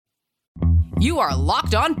You are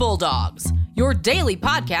Locked On Bulldogs, your daily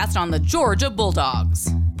podcast on the Georgia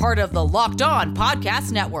Bulldogs. Part of the Locked On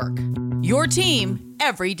Podcast Network. Your team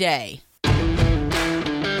every day.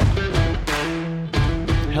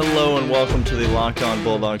 Hello and welcome to the Locked On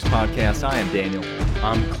Bulldogs podcast. I am Daniel.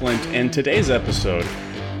 I'm Clint, and today's episode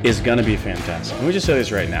is going to be fantastic. Let me just say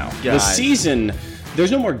this right now. Guys. The season,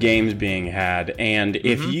 there's no more games being had, and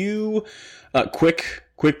if you, quick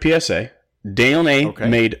PSA, Daniel and A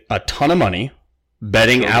made a ton of money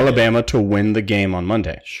betting Alabama to win the game on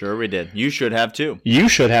Monday. Sure we did. You should have too. You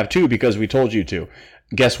should have too, because we told you to.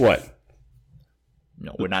 Guess what?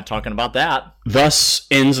 No, we're not talking about that. Thus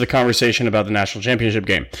ends the conversation about the national championship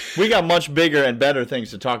game. We got much bigger and better things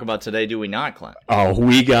to talk about today, do we not, Clint? Oh,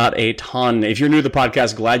 we got a ton. If you're new to the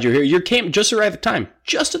podcast, glad you're here. You came just at the right time.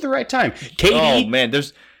 Just at the right time. Katie. Oh, man,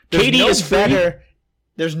 there's Katie no is better.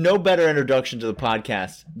 There's no better introduction to the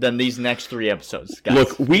podcast than these next 3 episodes, guys.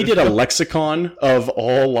 Look, we did a lexicon of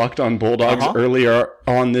all Locked On Bulldogs earlier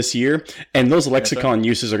on this year, and those lexicon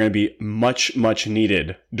uses are going to be much, much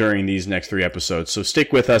needed during these next 3 episodes. So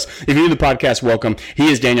stick with us. If you're new to the podcast, welcome.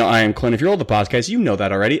 He is Daniel, I am Clint. If you're old to the podcast, you know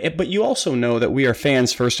that already, but you also know that we are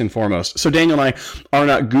fans first and foremost. So Daniel and I are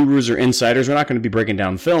not gurus or insiders. We're not going to be breaking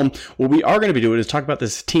down film. What we are going to be doing is talk about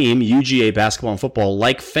this team, UGA basketball and football,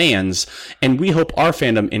 like fans, and we hope our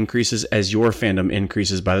fandom increases as your fandom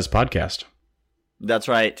increases by this podcast. That's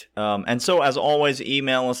right. And so, as always,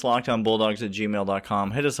 email us,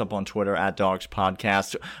 lockedonbulldogs@gmail.com. Hit us up on Twitter,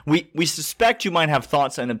 @DogsPodcast. We suspect you might have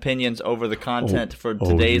thoughts and opinions over the content for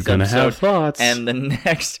today's episode. Have thoughts. And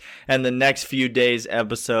the next few days'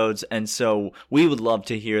 episodes. And so, we would love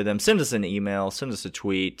to hear them. Send us an email, send us a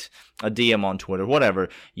tweet, a DM on Twitter, whatever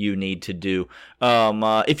you need to do.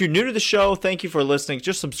 If you're new to the show, thank you for listening.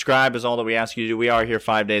 Just subscribe is all that we ask you to do. We are here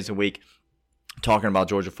 5 days a week, talking about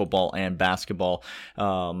Georgia football and basketball.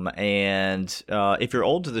 If you're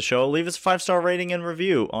old to the show, leave us a 5-star rating and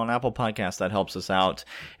review on Apple Podcasts. That helps us out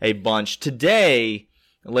a bunch. Today,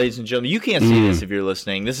 ladies and gentlemen, you can't see this if you're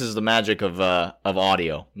listening. This is the magic of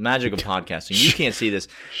audio, magic of podcasting. You can't see this.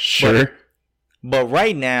 Sure. But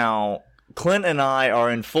right now, Clint and I are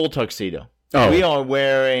in full tuxedo. Oh. We are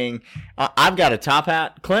wearing. I've got a top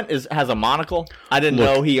hat. Clint has a monocle. I didn't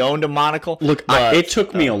know he owned a monocle. Look, it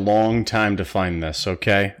took me a long time to find this.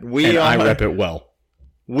 Okay, I rep it well.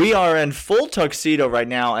 We are in full tuxedo right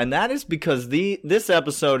now, and that is because this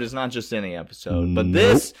episode is not just any episode, but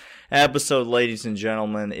this episode, ladies and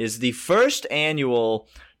gentlemen, is the first annual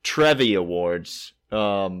Trevi Awards.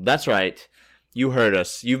 That's right. You heard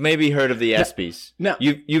us. You've maybe heard of the ESPYs. No.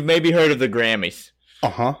 You've maybe heard of the Grammys.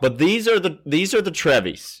 But these are the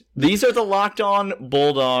Trevis. These are the Locked On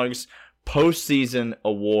Bulldogs postseason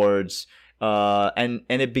awards, and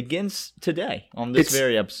it begins today on this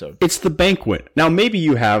very episode. It's the banquet. Now, maybe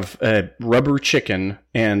you have a rubber chicken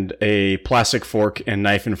and a plastic fork and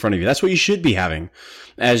knife in front of you. That's what you should be having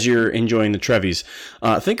as you're enjoying the Trevis.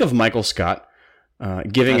 Think of Michael Scott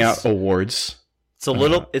giving out awards.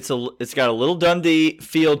 It's got a little Dundee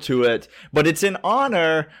feel to it, but it's in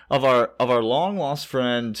honor of our long lost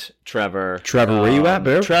friend Trevor. Trevor, where you at,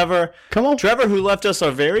 Bear? Trevor, come on. Trevor, who left us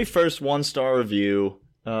our very first 1-star review,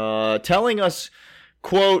 telling us,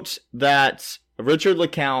 quote, that Richard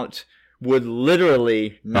LeCount would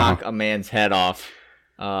literally knock a man's head off.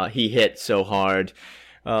 He hit so hard.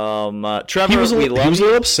 Trevor, he was a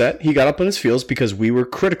little upset. He got up on his heels because we were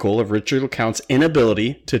critical of Richard LeCount's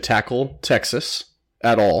inability to tackle Texas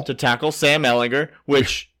at all. To tackle Sam Ehlinger,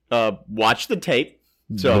 which watch the tape.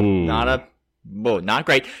 So not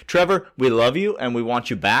great. Trevor, we love you and we want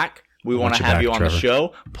you back. We want to have you on the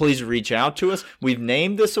show. Please reach out to us. We've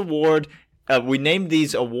named this award. We named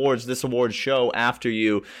these awards, this award show, after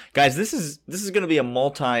you. Guys, this is going to be a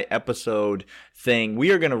multi-episode thing. We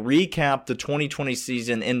are going to recap the 2020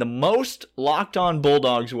 season in the most Locked On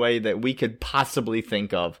Bulldogs way that we could possibly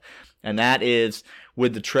think of. And that is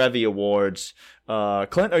with the Trevi Awards.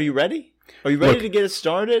 Clint, are you ready? Are you ready to get it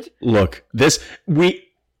started? Look, we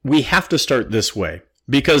have to start this way.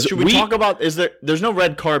 Because should we talk about there's no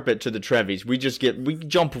red carpet to the Trevis. We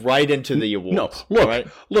jump right into the awards. No,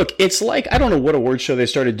 look, it's like, I don't know what award show they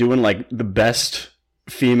started doing, like the best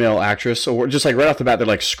female actress award. Just like right off the bat, they're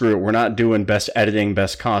like, screw it, we're not doing best editing,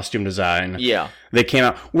 best costume design. Yeah. They came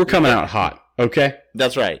out, we're coming out hot. Okay,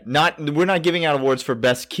 that's right. We're not giving out awards for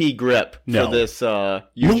best key grip for this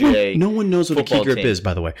UGA. No one knows what a key grip is,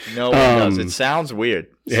 by the way. No one does. It sounds weird.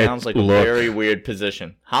 It sounds like a very weird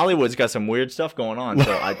position. Hollywood's got some weird stuff going on,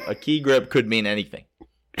 so a key grip could mean anything.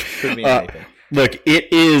 Look,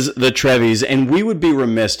 it is the Trevis, and we would be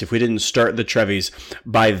remiss if we didn't start the Trevis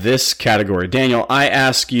by this category. Daniel, I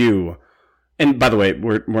ask you, And by the way,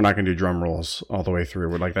 we're not going to do drum rolls all the way through.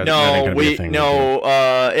 We're like that.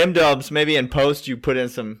 M-Dubs, maybe in post you put in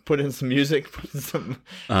some music.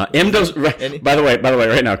 M-Dubs. By the way,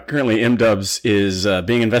 right now, currently M-Dubs is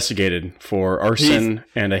being investigated for arson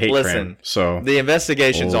and a hate crime. So the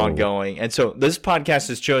investigation's ongoing, and so this podcast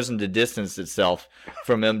has chosen to distance itself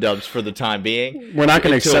from M-Dubs for the time being. We're not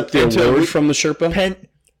going to accept the award from the Sherpa.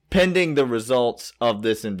 Pending the results of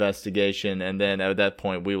this investigation, and then at that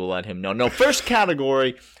point, we will let him know. No, first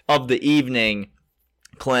category of the evening,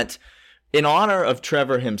 Clint, in honor of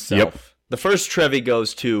Trevor himself. Yep. The first Trevi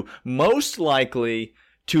goes to most likely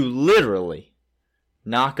to literally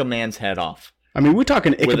knock a man's head off. I mean, we're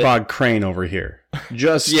talking Ichabod Crane over here.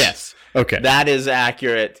 Just yes. Okay. That is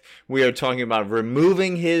accurate. We are talking about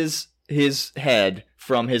removing his head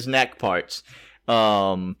from his neck parts.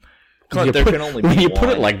 Clint, when you put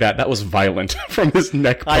it like that, that was violent from his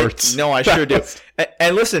neck parts. I sure do.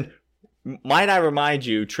 And listen, might I remind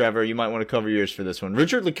you, Trevor, you might want to cover your ears for this one.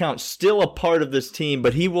 Richard LeCounte's still a part of this team,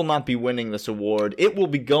 but he will not be winning this award. It will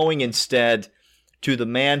be going instead to the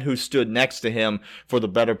man who stood next to him for the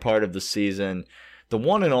better part of the season, the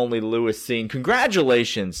one and only Lewis Cine. Congrats.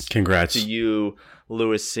 To you,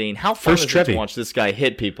 Lewis Cine. How fun is it to watch this guy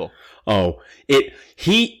hit people?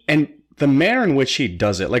 The manner in which he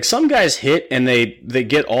does it, like some guys hit and they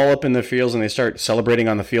get all up in the fields and they start celebrating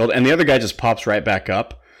on the field, and the other guy just pops right back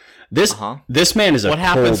up. This man is a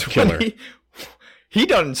cold killer. He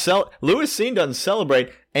doesn't Lewis Cine doesn't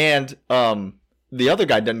celebrate, and the other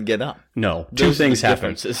guy doesn't get up. No, two things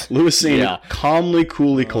happen. Lewis Cine calmly,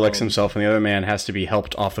 coolly collects himself, and the other man has to be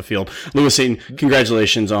helped off the field. Lewis Cine,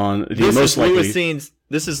 congratulations on the most likely.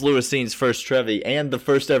 This is Lewis Cine's first Trevi and the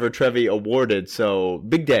first ever Trevi awarded. So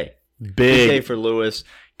big day. Big day for Lewis.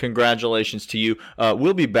 Congratulations to you.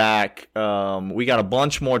 We'll be back. We got a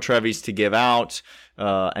bunch more Trevis to give out,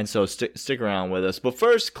 and so stick around with us. But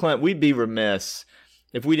first, Clint, we'd be remiss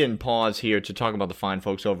if we didn't pause here to talk about the fine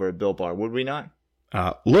folks over at Built Bar, would we not?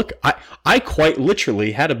 Look, I quite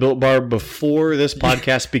literally had a Built Bar before this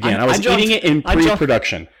podcast began. I was eating it in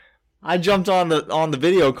pre-production. I jumped on the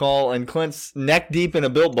video call, and Clint's neck deep in a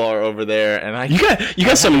Built Bar over there, and you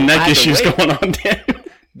got some neck issues going on, Dan.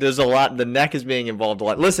 There's a lot. The neck is being involved a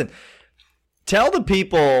lot. Listen, tell the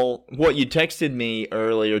people what you texted me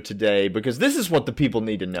earlier today, because this is what the people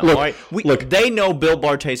need to know. Look, all right? They know Built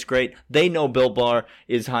Bar tastes great. They know Built Bar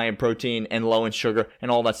is high in protein and low in sugar and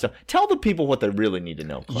all that stuff. Tell the people what they really need to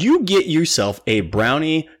know, Clint. You get yourself a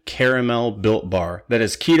brownie caramel Built Bar that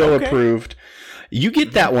is keto approved. You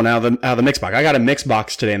get that one out of the mix box. I got a mix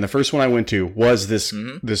box today, and the first one I went to was this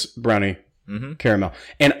brownie caramel.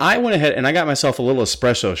 And I went ahead and I got myself a little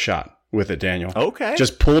espresso shot with it, Daniel. Okay.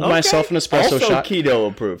 Just pulled myself an espresso shot.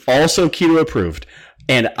 Also keto approved.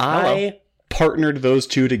 And I partnered those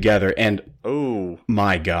two together, and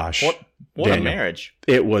my gosh. What Daniel, a marriage.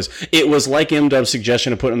 It was like M-Dub's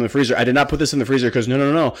suggestion to put it in the freezer. I did not put this in the freezer because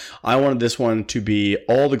no. I wanted this one to be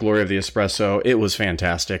all the glory of the espresso. It was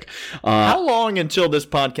fantastic. How long until this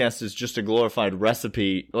podcast is just a glorified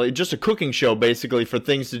recipe, like just a cooking show basically for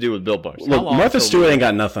things to do with Built Bars? Look, Martha Stewart ain't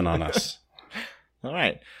got nothing on us. All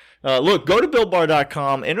right. Look, go to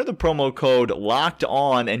BuiltBar.com, enter the promo code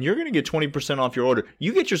LOCKEDON, and you're going to get 20% off your order.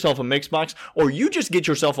 You get yourself a mix box, or you just get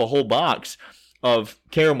yourself a whole box of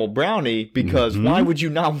caramel brownie, because why would you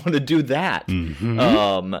not want to do that?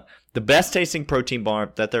 The best tasting protein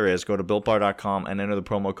bar that there is. Go to BuiltBar.com and enter the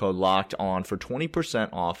promo code LOCKEDON for 20%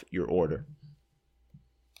 off your order.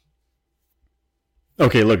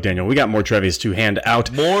 Okay, look, Daniel, we got more Trevis to hand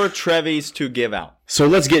out. More Trevis to give out. So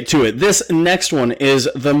let's get to it. This next one is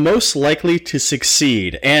the most likely to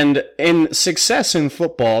succeed. And in success in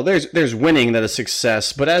football, there's winning that is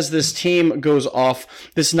success. But as this team goes off,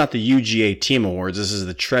 this is not the UGA Team Awards. This is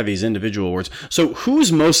the Trevis Individual Awards. So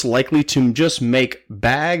who's most likely to just make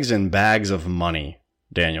bags and bags of money,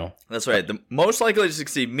 Daniel? That's right. The most likely to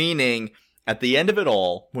succeed, meaning at the end of it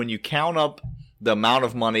all, when you count up the amount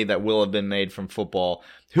of money that will have been made from football,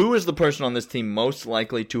 who is the person on this team most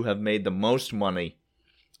likely to have made the most money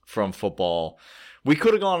from football? We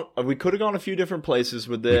could have gone a few different places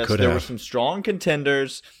with this. There were some strong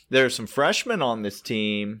contenders. There are some freshmen on this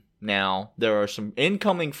team now. There are some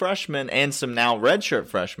incoming freshmen and some now redshirt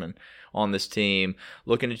freshmen on this team.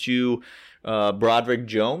 Looking at you, Broderick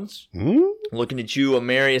Jones. Looking at you,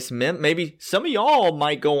 Amarius Mims. Maybe some of y'all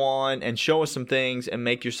might go on and show us some things and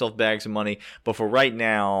make yourself bags of money. But for right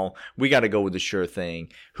now, we got to go with the sure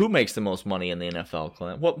thing. Who makes the most money in the NFL,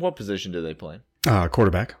 Clint? What position do they play?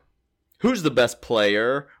 Quarterback. Who's the best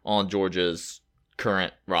player on Georgia's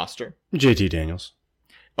current roster? JT Daniels.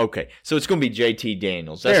 Okay, so it's going to be JT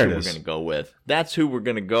Daniels. That's who we're going to go with. That's who we're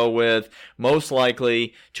going to go with. Most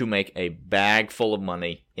likely to make a bag full of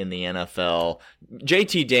money in the NFL.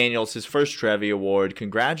 JT Daniels, his first Trevi Award.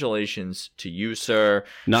 Congratulations to you, sir.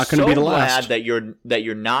 Not going to be the last. Glad that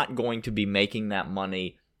you're not going to be making that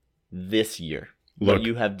money this year. Look, but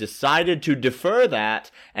you have decided to defer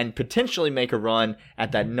that and potentially make a run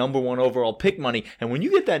at that number 1 overall pick money. And when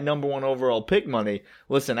you get that number 1 overall pick money,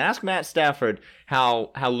 listen, ask Matt Stafford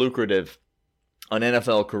how lucrative an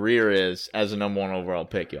NFL career is as a number 1 overall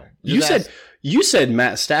pick, yo. You said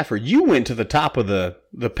Matt Stafford. You went to the top of the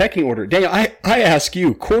pecking order. Daniel, I ask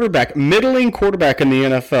you, middling quarterback in the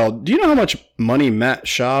NFL, do you know how much money Matt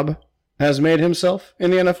Schaub has made himself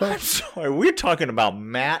in the NFL? I'm sorry, we're talking about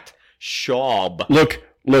Matt Schaub. Look,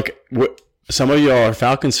 some of y'all are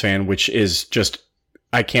Falcons fan, which is just,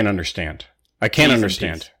 I can't understand.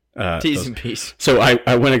 T's and P's. So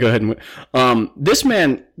I want to go ahead and, this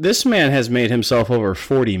man has made himself over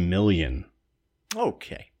 $40 million.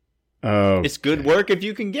 Okay. It's good work if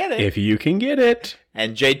you can get it. If you can get it.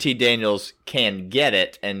 And JT Daniels can get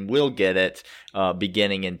it and will get it,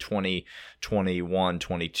 beginning in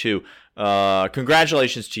 2021-22.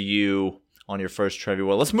 Congratulations to you on your first Trevi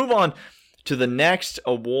Award. Let's move on to the next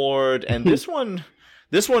award, and this one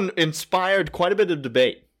inspired quite a bit of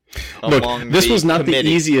debate. Look, this was not the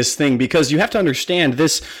easiest thing, because you have to understand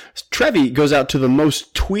this Trevi goes out to the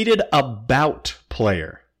most tweeted about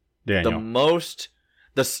player. Daniel.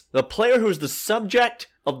 The player who's the subject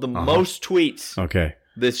of the most tweets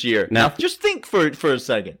this year. Now just think for a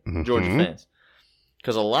second, Georgia fans.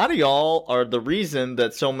 Because a lot of y'all are the reason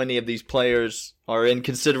that so many of these players are in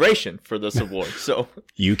consideration for this award. So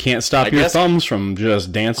you can't stop your thumbs from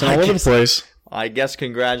just dancing all over the place. I guess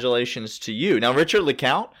congratulations to you. Now, Richard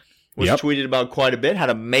LeCounte was tweeted about quite a bit, had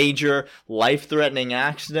a major life-threatening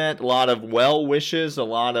accident, a lot of well wishes, a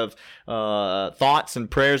lot of thoughts and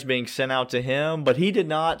prayers being sent out to him, but he did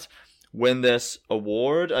not win this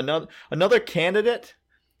award. Another candidate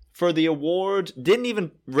for the award didn't even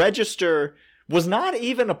register, was not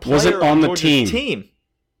even a player on the Georgia's team.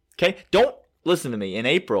 Okay? Don't listen to me. In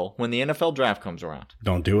April, when the NFL draft comes around,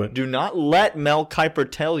 don't do it. Do not let Mel Kiper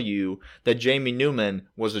tell you that Jamie Newman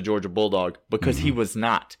was a Georgia Bulldog, because he was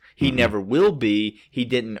not. He never will be. He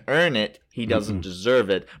didn't earn it. He doesn't deserve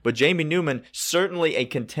it. But Jamie Newman, certainly a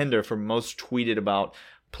contender for most tweeted about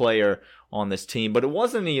player on this team. But it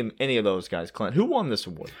wasn't any of those guys, Clint. Who won this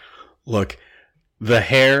award? Look, the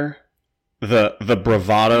hair, the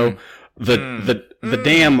bravado, the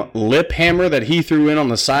damn lip hammer that he threw in on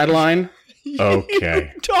the sideline.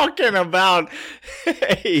 Okay. You're talking about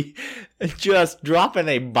just dropping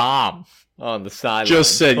a bomb on the sideline.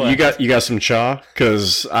 Just said, you got some chaw?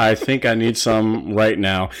 Because I think I need some right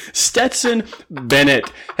now. Stetson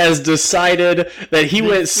Bennett has decided that he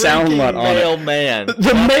went soundnut on it.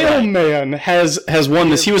 The mailman has won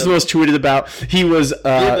this. He was the most tweeted about. He was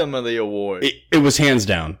give him the award. It was hands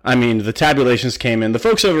down. I mean, the tabulations came in. The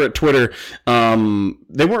folks over at Twitter,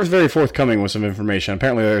 they weren't very forthcoming with some information.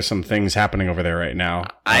 Apparently, there's some things happening over there right now.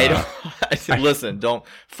 Listen. Don't.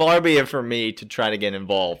 Far be it from me to try to get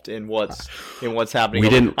involved in what's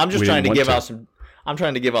happening. I'm just trying to give out some. I'm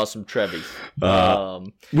trying to give out some Trevis.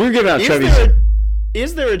 We're giving out Trevis.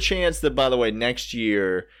 Is there a chance that, by the way, next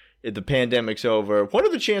year, if the pandemic's over, what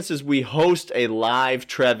are the chances we host a live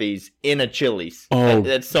Trevis in a Chili's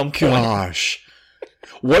at some point? Gosh,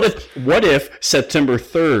 what if September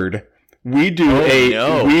 3rd we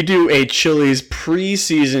do a Chili's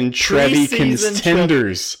preseason Trevi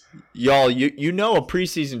contenders? Y'all, you know a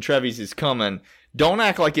preseason Trevis is coming. Don't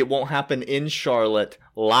act like it won't happen in Charlotte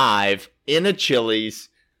live in a Chili's.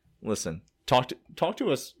 Listen, talk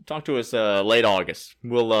to us late August.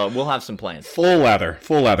 We'll have some plans. Full lather.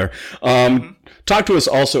 Talk to us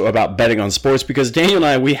also about betting on sports, because Daniel and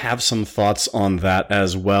I, we have some thoughts on that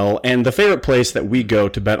as well. And the favorite place that we go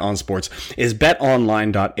to bet on sports is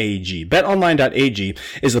betonline.ag. Betonline.ag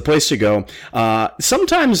is the place to go.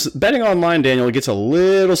 Sometimes betting online, Daniel, it gets a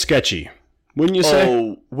little sketchy. Wouldn't you say?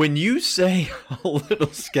 Oh, when you say a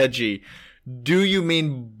little sketchy, do you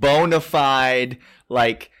mean bona fide,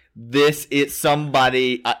 like this is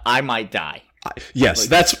somebody, I might die? Yes,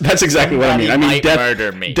 that's exactly what I mean. I mean,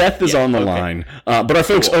 death is on the line. But our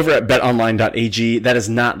folks over at betonline.ag, that is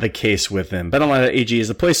not the case with them. Betonline.ag is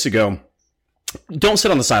the place to go. Don't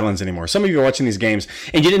sit on the sidelines anymore. Some of you are watching these games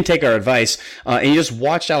and you didn't take our advice, and you just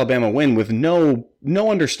watched Alabama win with no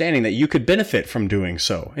understanding that you could benefit from doing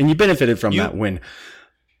so, and you benefited from that win.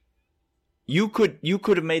 You could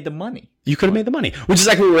have made the money. You could have made the money, which is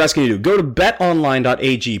exactly what we're asking you to do. Go to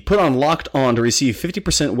betonline.ag, put on Locked On to receive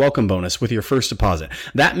 50% welcome bonus with your first deposit.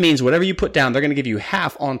 That means whatever you put down, they're going to give you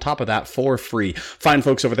half on top of that for free. Fine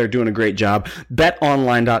folks over there doing a great job.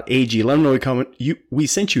 Betonline.ag. Let them know we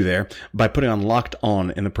sent you there by putting on Locked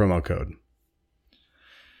On in the promo code.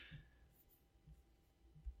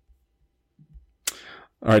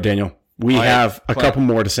 All right, Daniel. We have a couple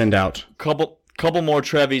more to send out. Couple more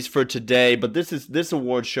Trevies for today, but this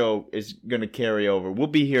award show is going to carry over. We'll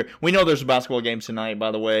be here. We know there's a basketball game tonight, by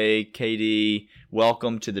the way. KD,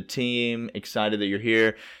 welcome to the team. Excited that you're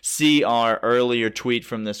here. See our earlier tweet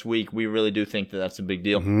from this week. We really do think that that's a big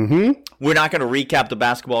deal. Mm-hmm. We're not going to recap the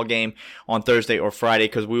basketball game on Thursday or Friday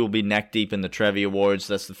because we will be neck deep in the Trevi Awards.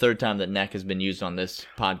 That's the third time that neck has been used on this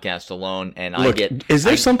podcast alone, and Look,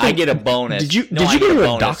 I get a bonus. Did you go to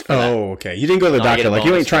the doctor? Oh, okay. You didn't go to the doctor. Like,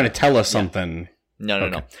 you ain't trying to tell us something.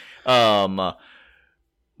 No.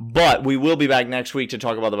 But we will be back next week to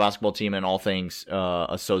talk about the basketball team and all things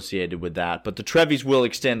associated with that. But the Trevies will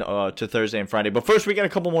extend to Thursday and Friday. But first, we got a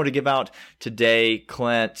couple more to give out today,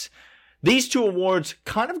 Clint. These two awards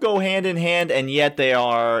kind of go hand in hand, and yet they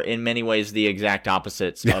are in many ways the exact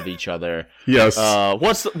opposites of each other. Yes.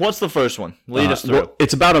 What's the first one? Lead us through. Well,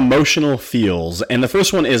 it's about emotional feels, and the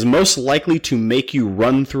first one is most likely to make you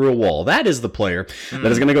run through a wall. That is the player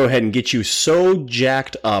that is going to go ahead and get you so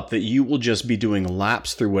jacked up that you will just be doing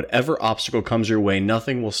laps through whatever obstacle comes your way.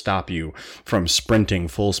 Nothing will stop you from sprinting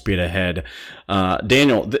full speed ahead.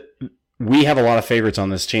 Daniel, we have a lot of favorites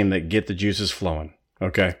on this team that get the juices flowing.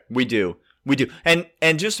 Okay. We do. And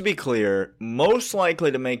just to be clear, most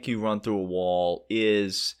likely to make you run through a wall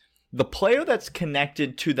is the player that's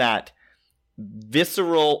connected to that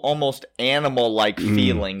visceral, almost animal-like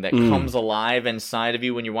feeling that comes alive inside of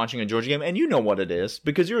you when you're watching a Georgia game. And you know what it is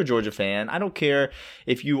because you're a Georgia fan. I don't care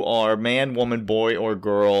if you are man, woman, boy, or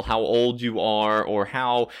girl, how old you are, or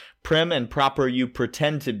how prim and proper you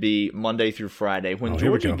pretend to be Monday through Friday. When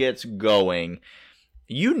Georgia gets going,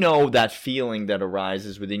 you know that feeling that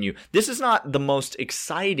arises within you. This is not the most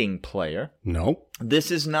exciting player. No.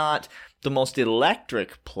 This is not the most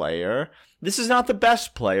electric player. This is not the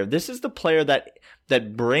best player. This is the player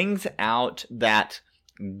that brings out that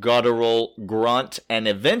guttural grunt, and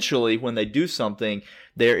eventually when they do something,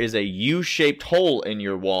 there is a U-shaped hole in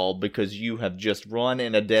your wall because you have just run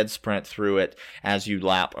in a dead sprint through it as you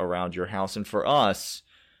lap around your house. And for us,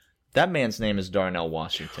 that man's name is Darnell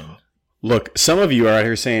Washington. Look, some of you are out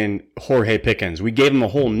here saying Jorge Pickens. We gave him a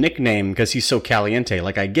whole nickname because he's so caliente.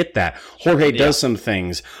 Like, I get that. Jorge does some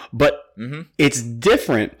things, but it's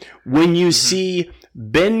different when you see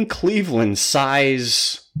Ben Cleveland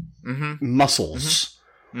size muscles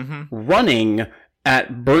running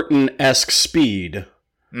at Burton-esque speed,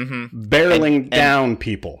 barreling down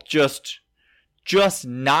people. Just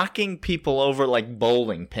knocking people over like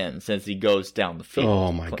bowling pins as he goes down the field.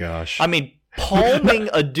 Oh, my gosh. I mean, palming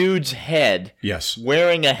a dude's head, yes,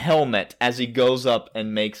 wearing a helmet as he goes up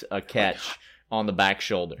and makes a catch on the back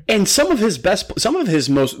shoulder. And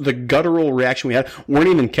the guttural reaction we had weren't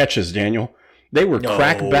even catches, Daniel. They were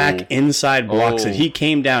crackback inside blocks that he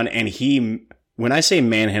came down and when I say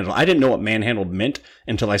manhandle, I didn't know what manhandled meant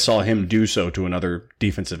until I saw him do so to another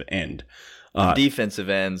defensive end. Defensive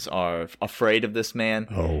ends are afraid of this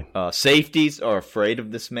man. Safeties are afraid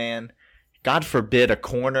of this man. God forbid a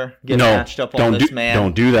corner get matched up on this man.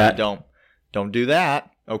 Don't do that. Don't do that.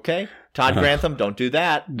 Okay? Todd Grantham, don't do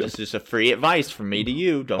that. This is a free advice from me to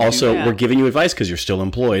you. Don't also, do that. We're giving you advice because you're still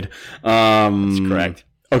employed. That's correct.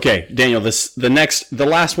 Okay, Daniel, the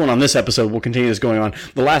last one on this episode, we'll continue this going on.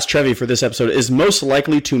 The last Trevi for this episode is most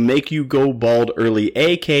likely to make you go bald early,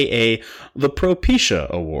 a.k.a. the Propecia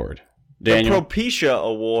Award. Daniel? The Propecia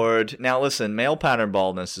Award. Now listen, male pattern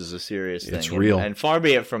baldness is a serious thing. It's real. And far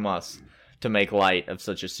be it from us to make light of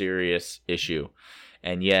such a serious issue.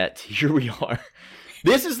 And yet, here we are.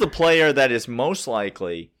 This is the player that is most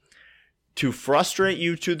likely to frustrate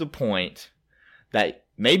you to the point that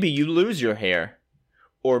maybe you lose your hair,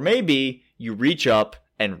 or maybe you reach up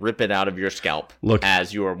and rip it out of your scalp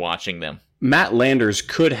as you are watching them. Matt Landers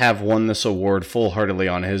could have won this award full-heartedly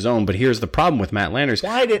on his own, but here's the problem with Matt Landers.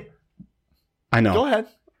 I know. Go ahead.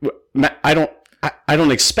 I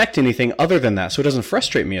don't expect anything other than that, so it doesn't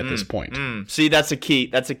frustrate me at this point. See, that's a key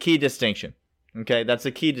distinction. Okay, that's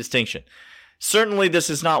a key distinction. Certainly, this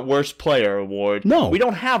is not worst player award. No, we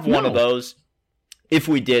don't have one of those. If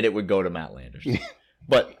we did, it would go to Matt Landers.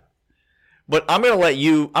 but I'm gonna let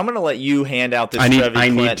you hand out this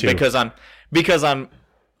Trevi because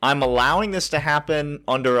I'm allowing this to happen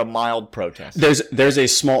under a mild protest. There's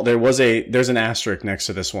an asterisk next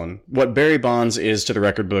to this one. What Barry Bonds is to the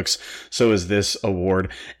record books, so is this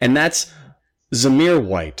award. And that's Zamir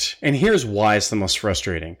White, and here's why it's the most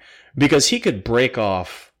frustrating, because he could break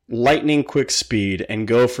off lightning quick speed and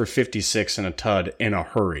go for 56 in a tud in a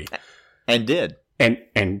hurry. And did.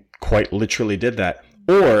 And quite literally did that.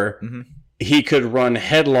 Or he could run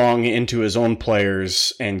headlong into his own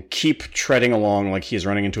players and keep treading along like he's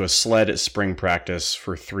running into a sled at spring practice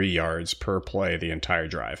for 3 yards per play the entire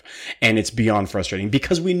drive. And it's beyond frustrating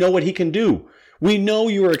because we know what he can do. We know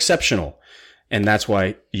you are exceptional. And that's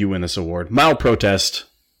why you win this award. Mild protest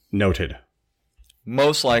noted.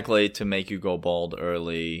 Most likely to make you go bald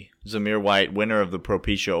early. Zamir White, winner of the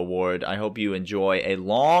Propecia Award. I hope you enjoy a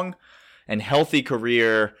long and healthy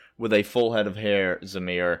career with a full head of hair,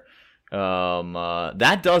 Zamir.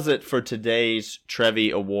 That does it for today's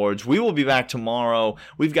Trevi Awards. We will be back tomorrow.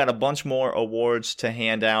 We've got a bunch more awards to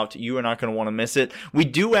hand out. You are not going to want to miss it. We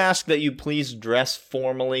do ask that you please dress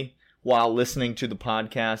formally while listening to the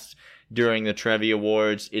podcast during the Trevi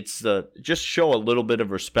Awards. It's just show a little bit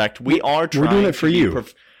of respect. We're doing it for you.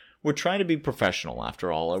 We're trying to be professional,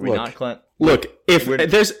 after all. Are we not, Clint? Nobody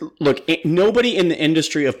in the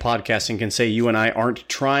industry of podcasting can say you and I aren't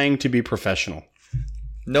trying to be professional.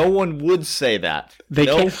 No one would say that. They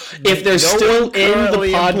can't. If they're still in the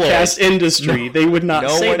podcast industry, they would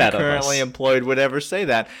not say that of us. No one currently employed would ever say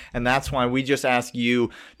that. And that's why we just ask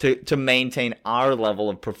you to maintain our level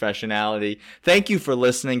of professionality. Thank you for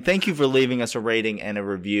listening. Thank you for leaving us a rating and a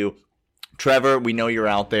review. Trevor, we know you're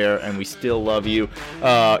out there, and we still love you.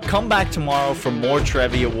 Come back tomorrow for more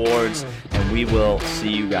Trevi Awards, and we will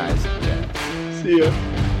see you guys then. See ya.